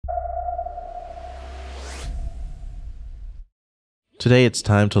Today it's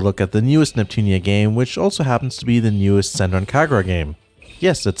time to look at the newest Neptunia game, which also happens to be the newest Senran Kagura game.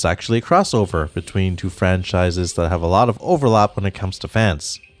 Yes, it's actually a crossover between two franchises that have a lot of overlap when it comes to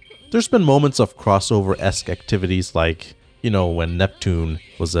fans. There's been moments of crossover-esque activities like, when Neptune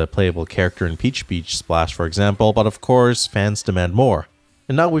was a playable character in Peach Beach Splash, for example, but of course, fans demand more.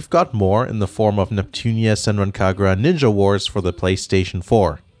 And now we've got more in the form of Neptunia Senran Kagura Ninja Wars for the PlayStation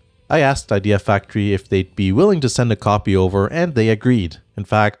 4. I asked Idea Factory if they'd be willing to send a copy over, and they agreed. In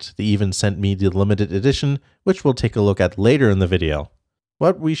fact, they even sent me the limited edition, which we'll take a look at later in the video.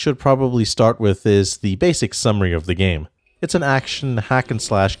 What we should probably start with is the basic summary of the game. It's an action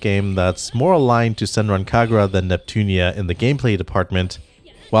hack-and-slash game that's more aligned to Senran Kagura than Neptunia in the gameplay department,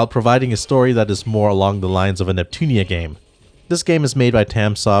 while providing a story that is more along the lines of a Neptunia game. This game is made by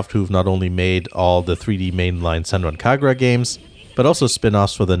Tamsoft, who've not only made all the 3D mainline Senran Kagura games, but also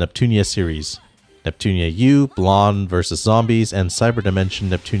spin-offs for the Neptunia series. Neptunia U, Blonde vs. Zombies, and Cyber Dimension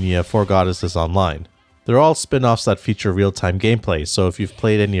Neptunia 4 Goddesses Online. They're all spin-offs that feature real-time gameplay, so if you've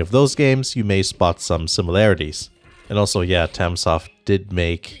played any of those games, you may spot some similarities. And also, yeah, Tamsoft did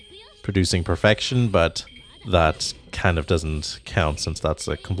make Producing Perfection, but that kind of doesn't count since that's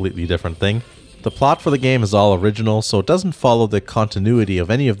a completely different thing. The plot for the game is all original, so it doesn't follow the continuity of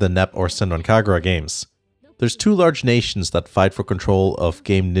any of the Nep or Senran Kagura games. There's two large nations that fight for control of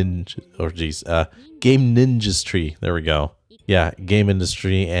game ninjastry. There we go. Yeah, game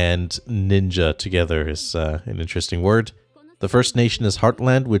industry and ninja together is an interesting word. The first nation is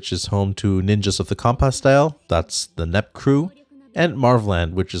Heartland, which is home to Ninjas of the Compa style. That's the Nep crew. And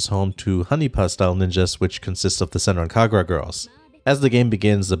Marvland, which is home to Honeypa style ninjas, which consists of the Senran Kagura girls. As the game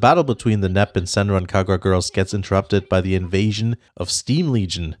begins, the battle between the Nep and Senran Kagura girls gets interrupted by the invasion of Steam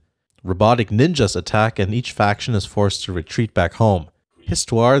Legion. Robotic ninjas attack and each faction is forced to retreat back home.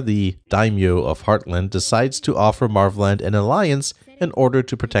 Histoire, the daimyo of Heartland, decides to offer Marvland an alliance in order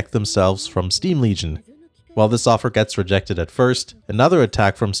to protect themselves from Steam Legion. While this offer gets rejected at first, another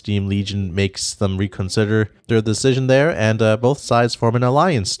attack from Steam Legion makes them reconsider their decision there, and both sides form an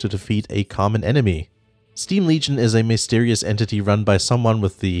alliance to defeat a common enemy. Steam Legion is a mysterious entity run by someone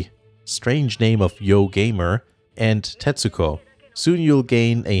with the strange name of Yo Gamer and Tetsuko. Soon you'll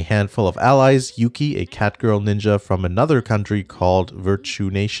gain a handful of allies: Yuki, a catgirl ninja from another country called Virtue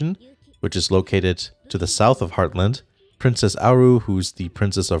Nation, which is located to the south of Heartland, Princess Aru, who's the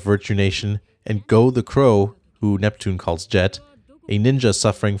princess of Virtue Nation, and Go the Crow, who Neptune calls Jet, a ninja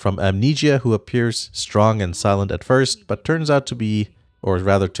suffering from amnesia who appears strong and silent at first, but turns out to be, or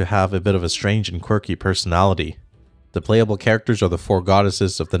rather to have, a bit of a strange and quirky personality. The playable characters are the 4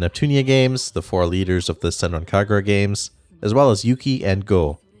 goddesses of the Neptunia games, the 4 leaders of the Senran Kagura games, as well as Yuki and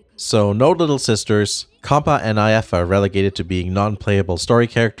Go. So no little sisters, Compa and IF are relegated to being non-playable story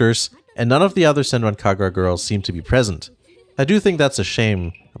characters, and none of the other Senran Kagura girls seem to be present. I do think that's a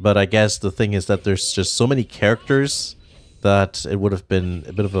shame, but I guess the thing is that there's just so many characters that it would have been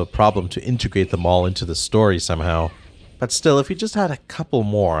a bit of a problem to integrate them all into the story somehow. But still, if you just had a couple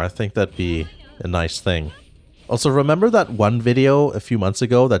more, I think that'd be a nice thing. Also, remember that one video a few months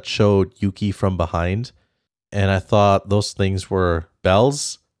ago that showed Yuki from behind? And I thought those things were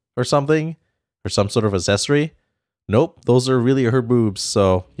bells or something, or some sort of accessory. Nope, those are really her boobs,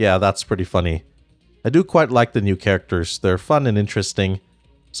 so yeah, that's pretty funny. I do quite like the new characters. They're fun and interesting.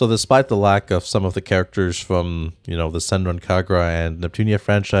 So despite the lack of some of the characters from, the Senran Kagura and Neptunia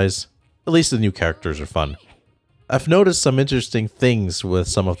franchise, at least the new characters are fun. I've noticed some interesting things with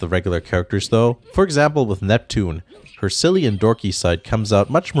some of the regular characters though. For example, with Neptune, her silly and dorky side comes out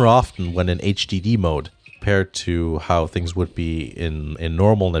much more often when in HDD mode, compared to how things would be in a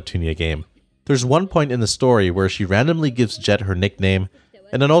normal Neptunia game. There's one point in the story where she randomly gives Jet her nickname,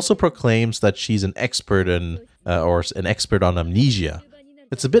 and then also proclaims that she's an expert on amnesia.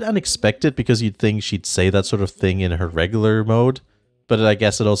 It's a bit unexpected because you'd think she'd say that sort of thing in her regular mode, but I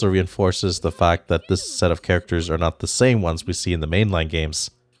guess it also reinforces the fact that this set of characters are not the same ones we see in the mainline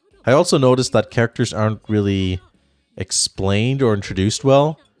games. I also noticed that characters aren't really explained or introduced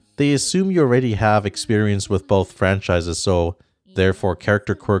well. They assume you already have experience with both franchises, so therefore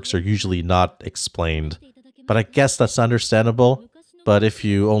character quirks are usually not explained. But I guess that's understandable. But if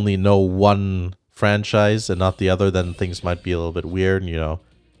you only know one franchise and not the other, then things might be a little bit weird, you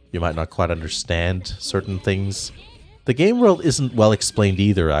might not quite understand certain things. The game world isn't well explained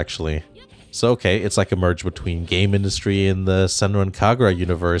either, actually. So okay, it's like a merge between game industry and the Senran Kagura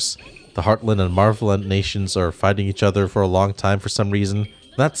universe. The Heartland and Marvland nations are fighting each other for a long time for some reason.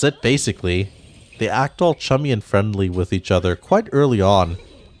 That's it, basically. They act all chummy and friendly with each other quite early on,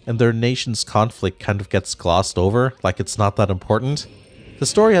 and their nation's conflict kind of gets glossed over, like it's not that important. The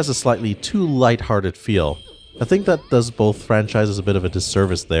story has a slightly too light-hearted feel. I think that does both franchises a bit of a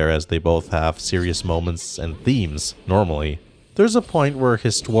disservice there, as they both have serious moments and themes, normally. There's a point where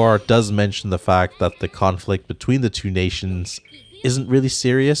Histoire does mention the fact that the conflict between the two nations isn't really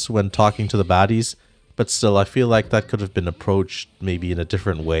serious when talking to the baddies, but still I feel like that could have been approached maybe in a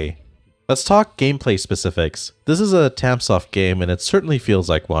different way. Let's talk gameplay specifics. This is a Tamsoft game and it certainly feels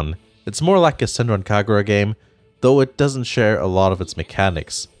like one. It's more like a Senran Kagura game, though it doesn't share a lot of its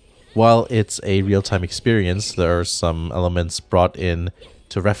mechanics. While it's a real-time experience, there are some elements brought in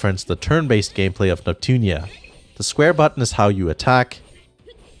to reference the turn-based gameplay of Neptunia. The square button is how you attack.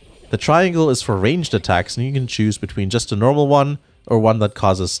 The triangle is for ranged attacks, and you can choose between just a normal one or one that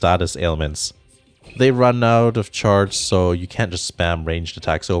causes status ailments. They run out of charge, so you can't just spam ranged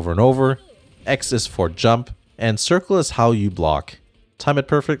attacks over and over. X is for jump, and circle is how you block. Time it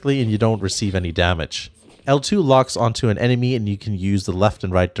perfectly and you don't receive any damage. L2 locks onto an enemy and you can use the left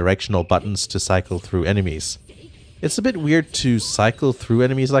and right directional buttons to cycle through enemies. It's a bit weird to cycle through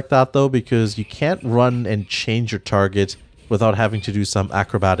enemies like that though, because you can't run and change your target without having to do some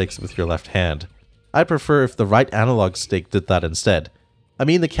acrobatics with your left hand. I'd prefer if the right analog stick did that instead. I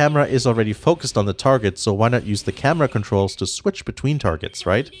mean, the camera is already focused on the target, so why not use the camera controls to switch between targets,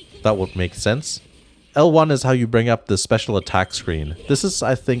 right? That would make sense. L1 is how you bring up the special attack screen. This is,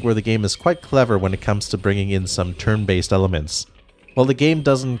 I think, where the game is quite clever when it comes to bringing in some turn-based elements. While the game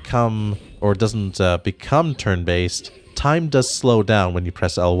doesn't become turn-based, time does slow down when you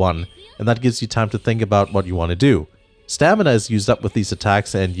press L1, and that gives you time to think about what you want to do. Stamina is used up with these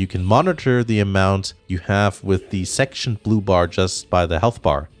attacks, and you can monitor the amount you have with the sectioned blue bar just by the health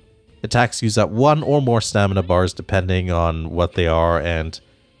bar. Attacks use up one or more stamina bars depending on what they are, and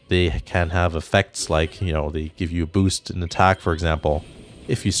they can have effects like, they give you a boost in attack, for example,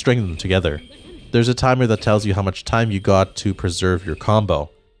 if you string them together. There's a timer that tells you how much time you got to preserve your combo.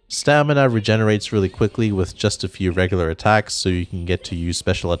 Stamina regenerates really quickly with just a few regular attacks, so you can get to use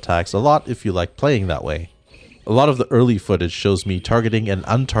special attacks a lot if you like playing that way. A lot of the early footage shows me targeting and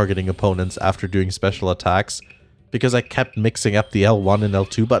untargeting opponents after doing special attacks, because I kept mixing up the L1 and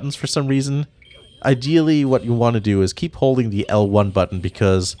L2 buttons for some reason. Ideally, what you want to do is keep holding the L1 button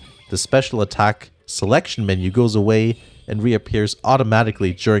because the special attack selection menu goes away and reappears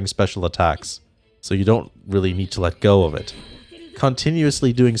automatically during special attacks, so you don't really need to let go of it.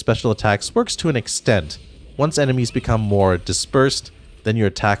 Continuously doing special attacks works to an extent. Once enemies become more dispersed, then your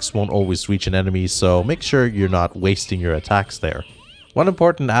attacks won't always reach an enemy, so make sure you're not wasting your attacks there. One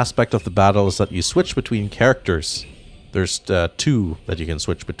important aspect of the battle is that you switch between characters. There's two that you can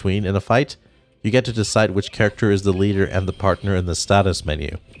switch between in a fight. You get to decide which character is the leader and the partner in the status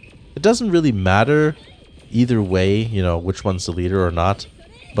menu. It doesn't really matter either way, which one's the leader or not,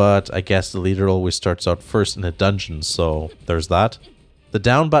 but I guess the leader always starts out first in a dungeon, so there's that. The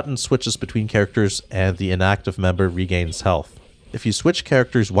down button switches between characters and the inactive member regains health. If you switch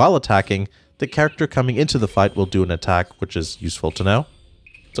characters while attacking, the character coming into the fight will do an attack, which is useful to know.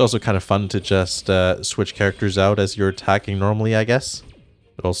 It's also kind of fun to just switch characters out as you're attacking normally, I guess.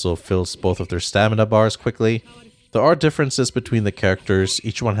 It also fills both of their stamina bars quickly. There are differences between the characters.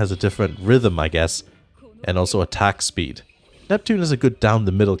 Each one has a different rhythm, I guess, and also attack speed. Neptune is a good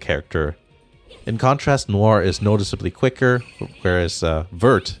down-the-middle character. In contrast, Noir is noticeably quicker, whereas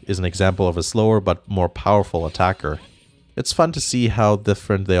Vert is an example of a slower but more powerful attacker. It's fun to see how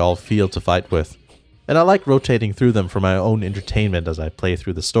different they all feel to fight with, and I like rotating through them for my own entertainment as I play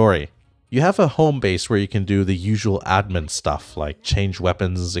through the story. You have a home base where you can do the usual admin stuff, like change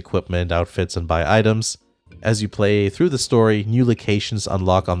weapons, equipment, outfits, and buy items. As you play through the story, new locations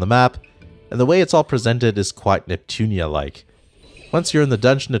unlock on the map, and the way it's all presented is quite Neptunia-like. Once you're in the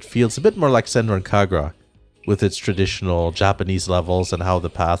dungeon, it feels a bit more like Senran Kagura, with its traditional Japanese levels and how the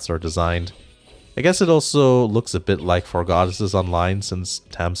paths are designed. I guess it also looks a bit like For Goddesses Online, since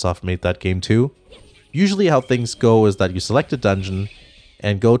Tamsoft made that game too. Usually how things go is that you select a dungeon,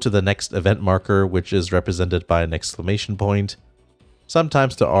 and go to the next event marker, which is represented by an exclamation point.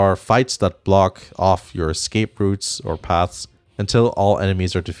 Sometimes there are fights that block off your escape routes or paths until all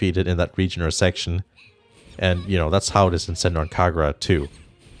enemies are defeated in that region or section. And, that's how it is in Senran Kagura too.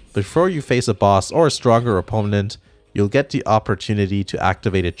 Before you face a boss or a stronger opponent, you'll get the opportunity to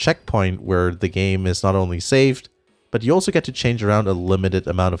activate a checkpoint where the game is not only saved, but you also get to change around a limited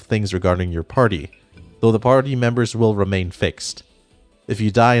amount of things regarding your party, though the party members will remain fixed. If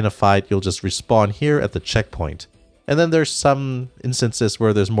you die in a fight, you'll just respawn here at the checkpoint. And then there's some instances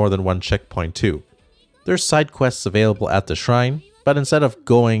where there's more than one checkpoint too. There's side quests available at the shrine, but instead of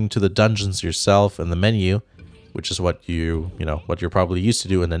going to the dungeons yourself in the menu, which is what you're probably used to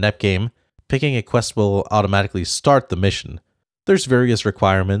do in the NEP game, picking a quest will automatically start the mission. There's various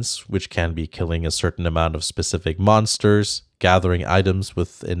requirements, which can be killing a certain amount of specific monsters, gathering items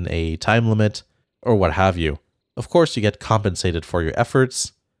within a time limit, or what have you. Of course, you get compensated for your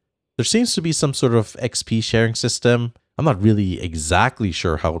efforts. There seems to be some sort of XP sharing system. I'm not really exactly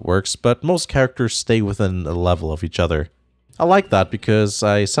sure how it works, but most characters stay within a level of each other. I like that because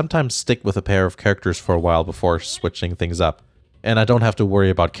I sometimes stick with a pair of characters for a while before switching things up, and I don't have to worry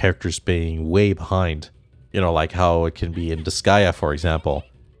about characters being way behind. You know, like how it can be in Disgaea, for example.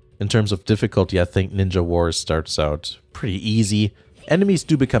 In terms of difficulty, I think Ninja Wars starts out pretty easy. Enemies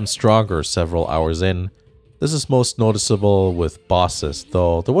do become stronger several hours in. This is most noticeable with bosses,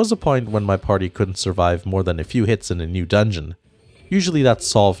 though there was a point when my party couldn't survive more than a few hits in a new dungeon. Usually that's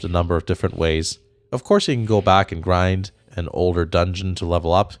solved a number of different ways. Of course, you can go back and grind an older dungeon to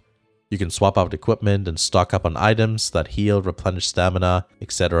level up. You can swap out equipment and stock up on items that heal, replenish stamina,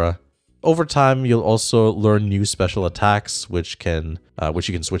 etc. Over time, you'll also learn new special attacks, which you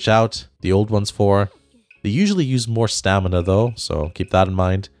can switch out the old ones for. They usually use more stamina though, so keep that in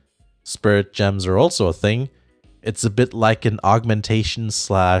mind. Spirit gems are also a thing. It's a bit like an augmentation /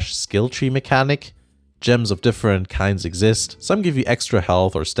 skill tree mechanic. Gems of different kinds exist. Some give you extra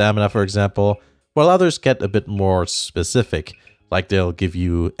health or stamina, for example, while others get a bit more specific, like they'll give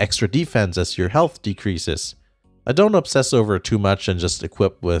you extra defense as your health decreases. I don't obsess over it too much and just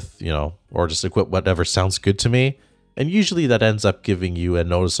equip with, or just equip whatever sounds good to me, and usually that ends up giving you a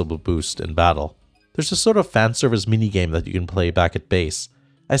noticeable boost in battle. There's a sort of fan service minigame that you can play back at base.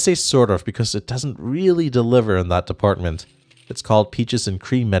 I say sort of because it doesn't really deliver in that department. It's called Peaches and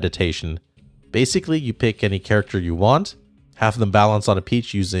Cream Meditation. Basically, you pick any character you want, have them balance on a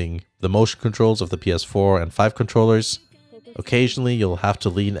peach using the motion controls of the PS4 and 5 controllers. Occasionally, you'll have to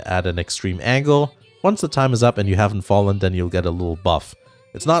lean at an extreme angle. Once the time is up and you haven't fallen, then you'll get a little buff.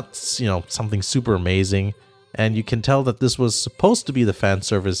 It's not, something super amazing, and you can tell that this was supposed to be the fan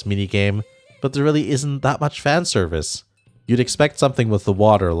service minigame, but there really isn't that much fan service. You'd expect something with the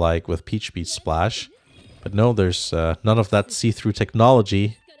water, like with Peach Beach Splash, but no, there's none of that see-through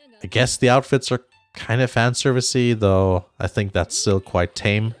technology. I guess the outfits are kind of fan servicey, though I think that's still quite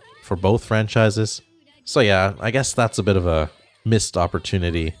tame for both franchises. So yeah, I guess that's a bit of a missed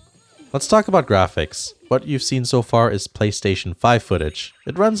opportunity. Let's talk about graphics. What you've seen so far is PlayStation 5 footage.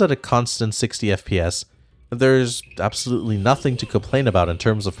 It runs at a constant 60 FPS, and there's absolutely nothing to complain about in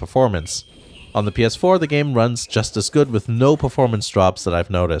terms of performance. On the PS4, the game runs just as good with no performance drops that I've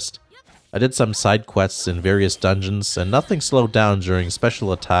noticed. I did some side quests in various dungeons, and nothing slowed down during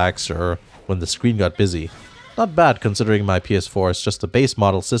special attacks or when the screen got busy. Not bad considering my PS4 is just a base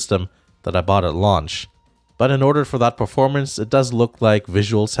model system that I bought at launch. But in order for that performance, it does look like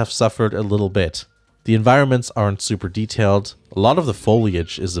visuals have suffered a little bit. The environments aren't super detailed, a lot of the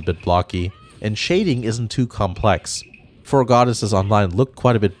foliage is a bit blocky, and shading isn't too complex. Four Goddesses Online looked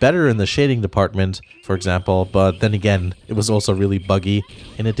quite a bit better in the shading department, for example, but then again, it was also really buggy,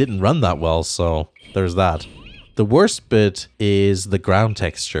 and it didn't run that well, so there's that. The worst bit is the ground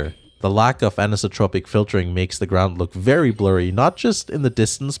texture. The lack of anisotropic filtering makes the ground look very blurry, not just in the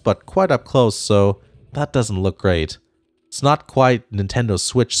distance, but quite up close, so that doesn't look great. It's not quite Nintendo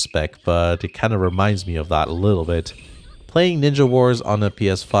Switch spec, but it kind of reminds me of that a little bit. Playing Ninja Wars on a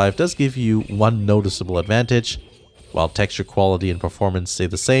PS5 does give you one noticeable advantage. While texture quality and performance stay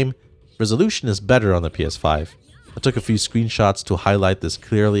the same, resolution is better on the PS5. I took a few screenshots to highlight this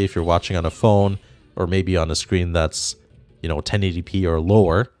clearly if you're watching on a phone, or maybe on a screen that's, 1080p or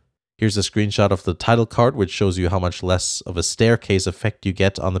lower. Here's a screenshot of the title card, which shows you how much less of a staircase effect you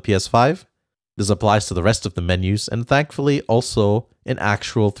get on the PS5. This applies to the rest of the menus, and thankfully also in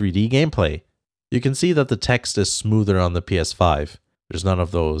actual 3D gameplay. You can see that the text is smoother on the PS5. There's none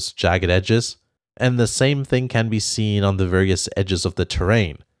of those jagged edges. And the same thing can be seen on the various edges of the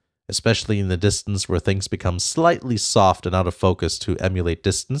terrain, especially in the distance where things become slightly soft and out of focus to emulate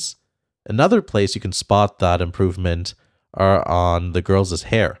distance. Another place you can spot that improvement are on the girls'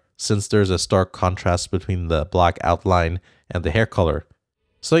 hair, since there's a stark contrast between the black outline and the hair color.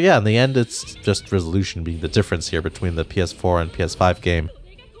 So yeah, in the end, it's just resolution being the difference here between the PS4 and PS5 game.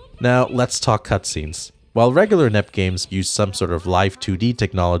 Now, let's talk cutscenes. While regular NEP games use some sort of live 2D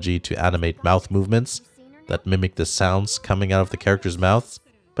technology to animate mouth movements that mimic the sounds coming out of the characters' mouths,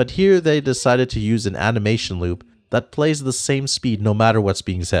 but here they decided to use an animation loop that plays the same speed no matter what's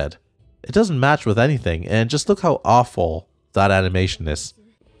being said. It doesn't match with anything, and just look how awful that animation is.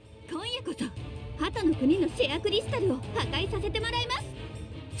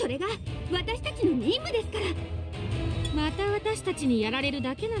 それが私たちの任務ですから。また私たちにやられる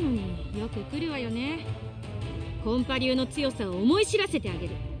だけなのによく来るわよね。コンパ流の強さを思い知らせてあげ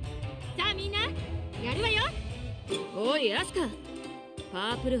る。さあみんな、やるわよ。おいアスカ、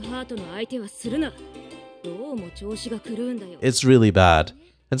パープルハートの相手はするな。どうも調子が狂うんだよ。 It's really bad,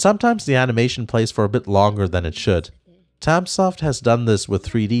 and sometimes the animation plays for a bit longer than it should. Tamsoft has done this with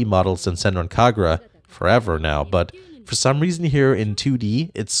 3D models in Senran Kagura forever now, but for some reason here in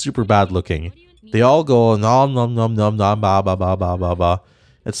 2D, it's super bad looking. They all go nom nom nom nom nom ba ba ba ba ba ba.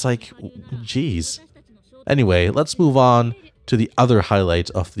 It's like, geez. Anyway, let's move on to the other highlight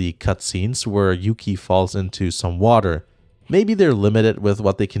of the cutscenes where Yuki falls into some water. Maybe they're limited with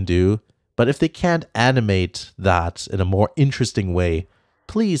what they can do, but if they can't animate that in a more interesting way,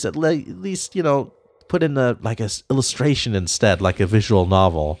 please at least, you know, put in a illustration instead, like a visual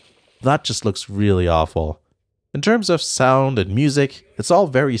novel. That just looks really awful. In terms of sound and music, it's all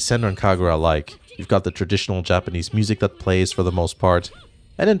very Senran Kagura-like. You've got the traditional Japanese music that plays for the most part.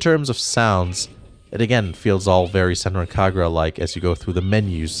 And in terms of sounds, it again feels all very Senran Kagura-like as you go through the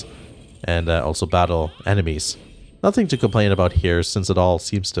menus and also battle enemies. Nothing to complain about here since it all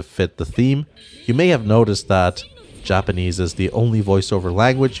seems to fit the theme. You may have noticed that Japanese is the only voiceover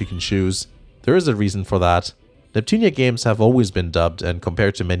language you can choose. There is a reason for that. Neptunia games have always been dubbed, and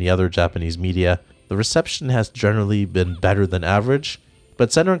compared to many other Japanese media, the reception has generally been better than average, but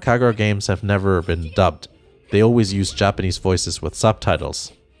Senran Kagura games have never been dubbed. They always use Japanese voices with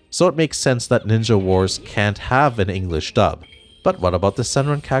subtitles. So it makes sense that Ninja Wars can't have an English dub. But what about the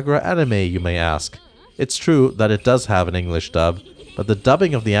Senran Kagura anime, you may ask? It's true that it does have an English dub, but the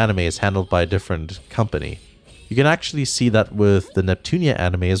dubbing of the anime is handled by a different company. You can actually see that with the Neptunia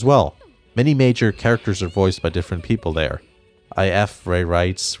anime as well. Many major characters are voiced by different people there. IF, Ray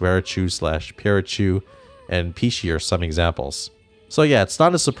Wrights, Rarichu/Pirachu, and Pishi are some examples. So yeah, it's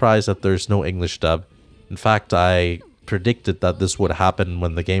not a surprise that there's no English dub. In fact, I predicted that this would happen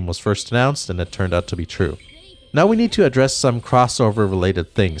when the game was first announced, and it turned out to be true. Now we need to address some crossover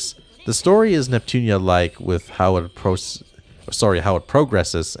related things. The story is Neptunia-like with how it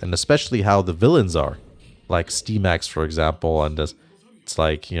progresses, and especially how the villains are. Like Steamax, for example, and it's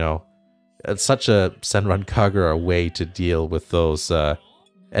like, you know, it's such a Senran Kagura way to deal with those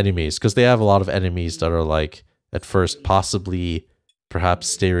enemies, because they have a lot of enemies that are like, at first possibly,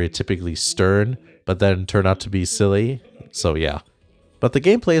 perhaps stereotypically stern, but then turn out to be silly. So yeah. But the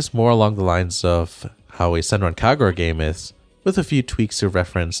gameplay is more along the lines of how a Senran Kagura game is, with a few tweaks to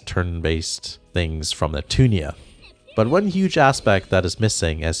reference turn-based things from Neptunia. But one huge aspect that is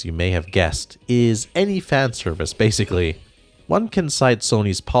missing, as you may have guessed, is any fan service, basically. One can cite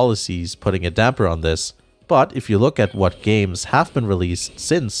Sony's policies putting a damper on this, but if you look at what games have been released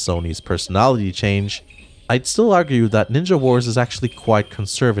since Sony's personality change, I'd still argue that Ninja Wars is actually quite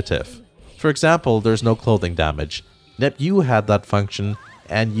conservative. For example, there's no clothing damage. NepU had that function,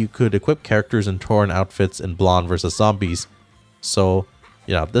 and you could equip characters in torn outfits in Blonde vs. Zombies. So,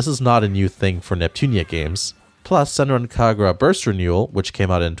 you know, this is not a new thing for Neptunia games. Plus, Senran Kagura Burst Renewal, which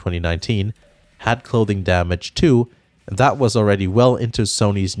came out in 2019, had clothing damage too, and that was already well into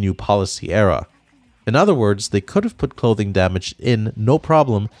Sony's new policy era. In other words, they could have put clothing damage in no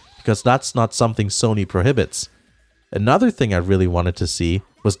problem, because that's not something Sony prohibits. Another thing I really wanted to see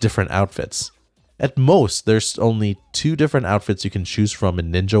was different outfits. At most, there's only 2 different outfits you can choose from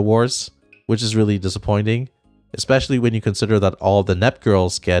in Ninja Wars, which is really disappointing, especially when you consider that all the Nep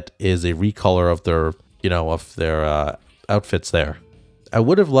girls get is a recolor of their, outfits there. I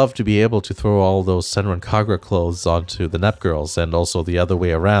would have loved to be able to throw all those Senran Kagura clothes onto the Nep girls, and also the other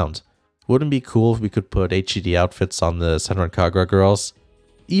way around. Wouldn't it be cool if we could put HED outfits on the Senran Kagura girls?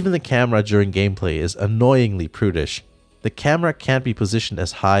 Even the camera during gameplay is annoyingly prudish. The camera can't be positioned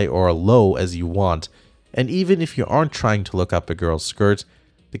as high or low as you want, and even if you aren't trying to look up a girl's skirt,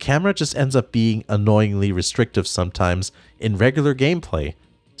 the camera just ends up being annoyingly restrictive sometimes in regular gameplay.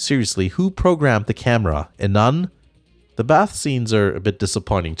 Seriously, who programmed the camera? None? The bath scenes are a bit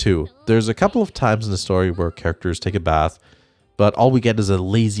disappointing too. There's a couple of times in the story where characters take a bath, but all we get is a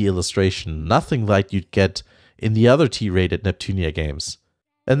lazy illustration, nothing like you'd get in the other T-rated Neptunia games.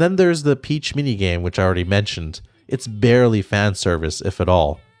 And then there's the Peach minigame, which I already mentioned. It's barely fan service, if at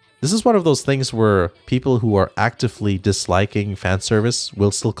all. This is one of those things where people who are actively disliking fan service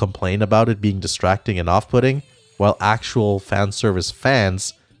will still complain about it being distracting and off-putting, while actual fan service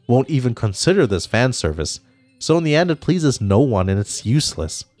fans won't even consider this fan service. So in the end, it pleases no one and it's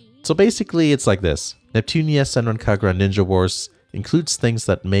useless. So basically, it's like this. Neptunia Senran Kagura Ninja Wars includes things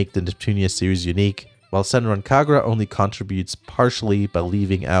that make the Neptunia series unique, while Senran Kagura only contributes partially by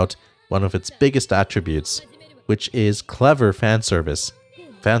leaving out one of its biggest attributes, which is clever fan service.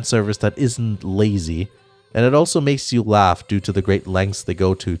 Fan service that isn't lazy, and it also makes you laugh due to the great lengths they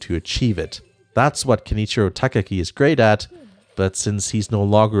go to achieve it. That's what Kenichiro Takaki is great at, but since he's no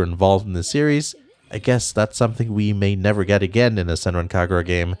longer involved in the series, I guess that's something we may never get again in a Senran Kagura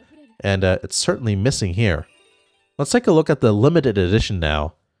game, and it's certainly missing here. Let's take a look at the limited edition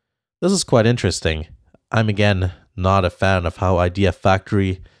now. This is quite interesting. I'm again not a fan of how Idea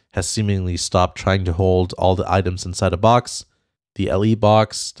Factory has seemingly stopped trying to hold all the items inside a box. The LE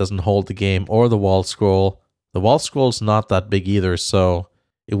box doesn't hold the game or the wall scroll. The wall scroll's not that big either, so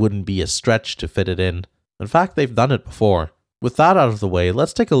it wouldn't be a stretch to fit it in. In fact, they've done it before. With that out of the way,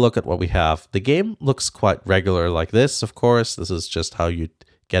 let's take a look at what we have. The game looks quite regular like this, of course. This is just how you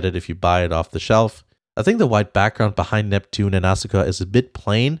get it if you buy it off the shelf. I think the white background behind Neptune and Asuka is a bit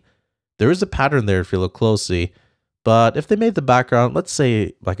plain. There is a pattern there if you look closely, but if they made the background, let's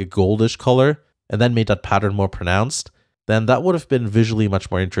say like a goldish color, and then made that pattern more pronounced, then that would have been visually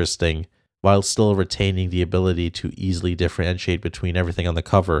much more interesting, while still retaining the ability to easily differentiate between everything on the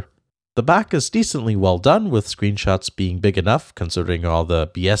cover. The back is decently well done, with screenshots being big enough, considering all the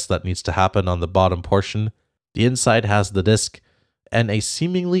BS that needs to happen on the bottom portion. The inside has the disc, and a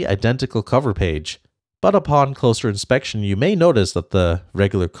seemingly identical cover page. But upon closer inspection, you may notice that the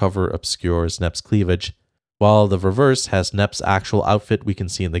regular cover obscures Nep's cleavage, while the reverse has Nep's actual outfit we can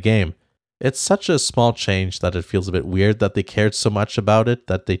see in the game. It's such a small change that it feels a bit weird that they cared so much about it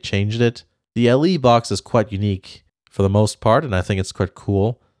that they changed it. The LE box is quite unique for the most part, and I think it's quite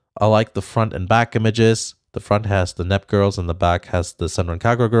cool. I like the front and back images. The front has the Nep girls and the back has the Senran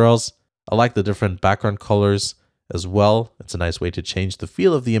Kagura girls. I like the different background colors as well. It's a nice way to change the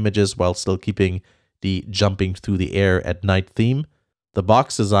feel of the images while still keeping the jumping through the air at night theme. The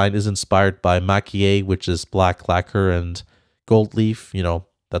box design is inspired by maquille, which is black lacquer and gold leaf,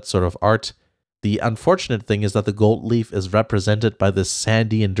 that sort of art. The unfortunate thing is that the gold leaf is represented by this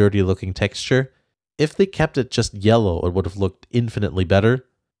sandy and dirty looking texture. If they kept it just yellow, it would have looked infinitely better.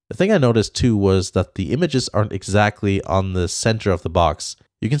 The thing I noticed too was that the images aren't exactly on the center of the box.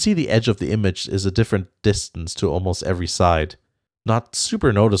 You can see the edge of the image is a different distance to almost every side. Not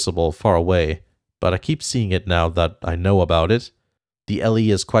super noticeable far away, but I keep seeing it now that I know about it. The LE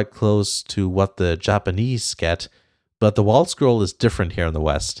is quite close to what the Japanese get, but the wall scroll is different here in the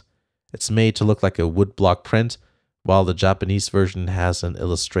West. It's made to look like a woodblock print, while the Japanese version has an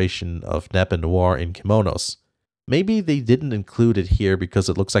illustration of Nep and Noir in kimonos. Maybe they didn't include it here because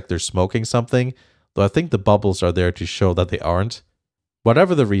it looks like they're smoking something, though I think the bubbles are there to show that they aren't.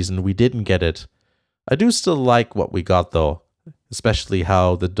 Whatever the reason, we didn't get it. I do still like what we got though, especially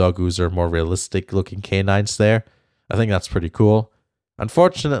how the doggoos are more realistic looking canines there. I think that's pretty cool.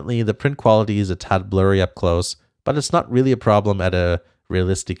 Unfortunately, the print quality is a tad blurry up close, but it's not really a problem at a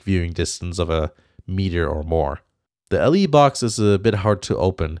realistic viewing distance of a meter or more. The LE box is a bit hard to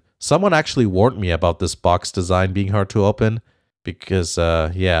open. Someone actually warned me about this box design being hard to open because,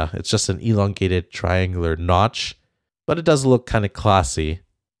 it's just an elongated triangular notch, but it does look kind of classy,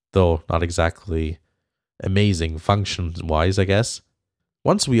 though not exactly amazing function-wise, I guess.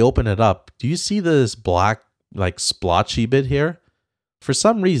 Once we open it up, do you see this black, splotchy bit here? For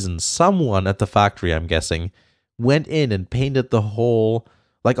some reason, someone at the factory, I'm guessing, went in and painted the whole,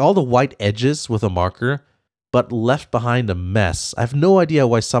 all the white edges with a marker, but left behind a mess. I have no idea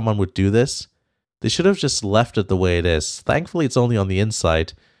why someone would do this. They should have just left it the way it is. Thankfully, it's only on the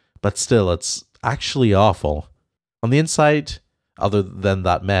inside, but still, it's actually awful. On the inside, other than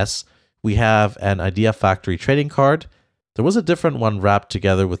that mess, we have an Idea Factory trading card. There was a different one wrapped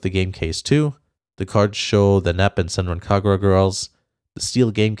together with the game case too. The cards show the Nep and Senran Kagura girls. The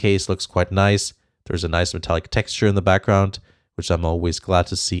steel game case looks quite nice. There's a nice metallic texture in the background, which I'm always glad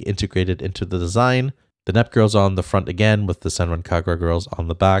to see integrated into the design. The Nep girls are on the front again, with the Senran Kagura girls on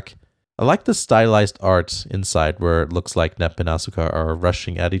the back. I like the stylized art inside, where it looks like Nep and Asuka are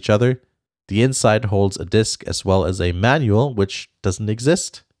rushing at each other. The inside holds a disc as well as a manual, which doesn't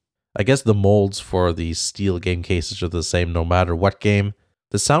exist. I guess the molds for the steel game cases are the same no matter what game.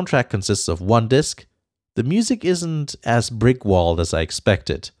 The soundtrack consists of one disc. The music isn't as brick-walled as I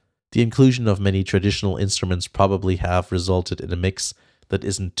expected. The inclusion of many traditional instruments probably have resulted in a mix that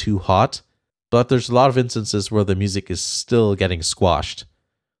isn't too hot, but there's a lot of instances where the music is still getting squashed.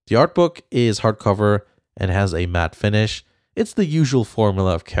 The art book is hardcover and has a matte finish. It's the usual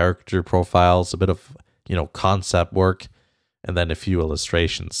formula of character profiles, a bit of, concept work, and then a few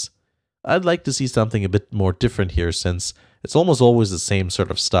illustrations. I'd like to see something a bit more different here since it's almost always the same sort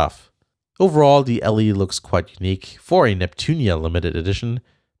of stuff. Overall, the LE looks quite unique for a Neptunia limited edition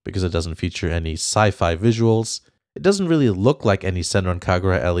because it doesn't feature any sci-fi visuals. It doesn't really look like any Senran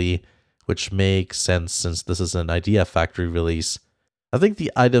Kagura LE, which makes sense since this is an Idea Factory release. I think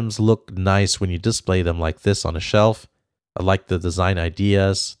the items look nice when you display them like this on a shelf. I like the design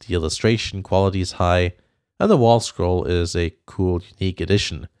ideas, the illustration quality is high, and the wall scroll is a cool, unique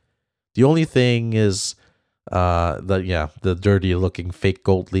addition. The only thing is the dirty looking fake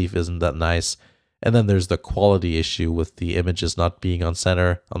gold leaf isn't that nice. And then there's the quality issue with the images not being on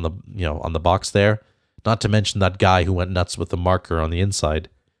center on the box there. Not to mention that guy who went nuts with the marker on the inside.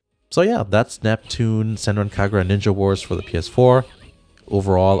 So yeah, that's Neptune, Senran Kagura Ninja Wars for the PS4.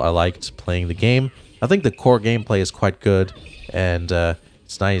 Overall, I liked playing the game. I think the core gameplay is quite good, and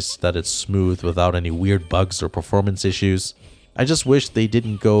it's nice that it's smooth without any weird bugs or performance issues. I just wish they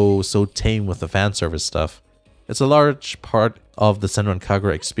didn't go so tame with the fan service stuff. It's a large part of the Senran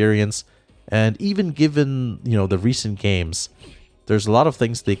Kagura experience, and even given, the recent games, there's a lot of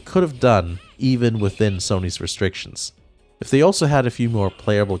things they could have done even within Sony's restrictions. If they also had a few more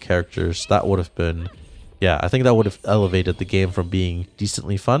playable characters, that would have been, I think that would have elevated the game from being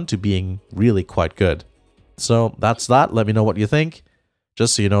decently fun to being really quite good. So that's that. Let me know what you think.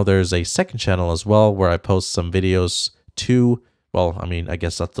 Just so you know, there's a second channel as well where I post some videos too. Well, I mean, I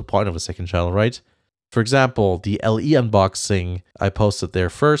guess that's the point of a second channel, right? For example, the LE unboxing, I posted there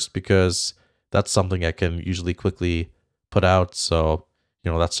first because that's something I can usually quickly put out. So,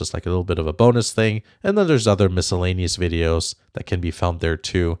 that's just like a little bit of a bonus thing. And then there's other miscellaneous videos that can be found there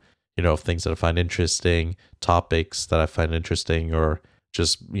too. Things that I find interesting, topics that I find interesting, or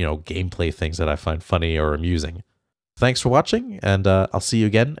just, gameplay things that I find funny or amusing. Thanks for watching, and I'll see you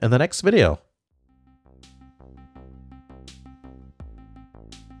again in the next video.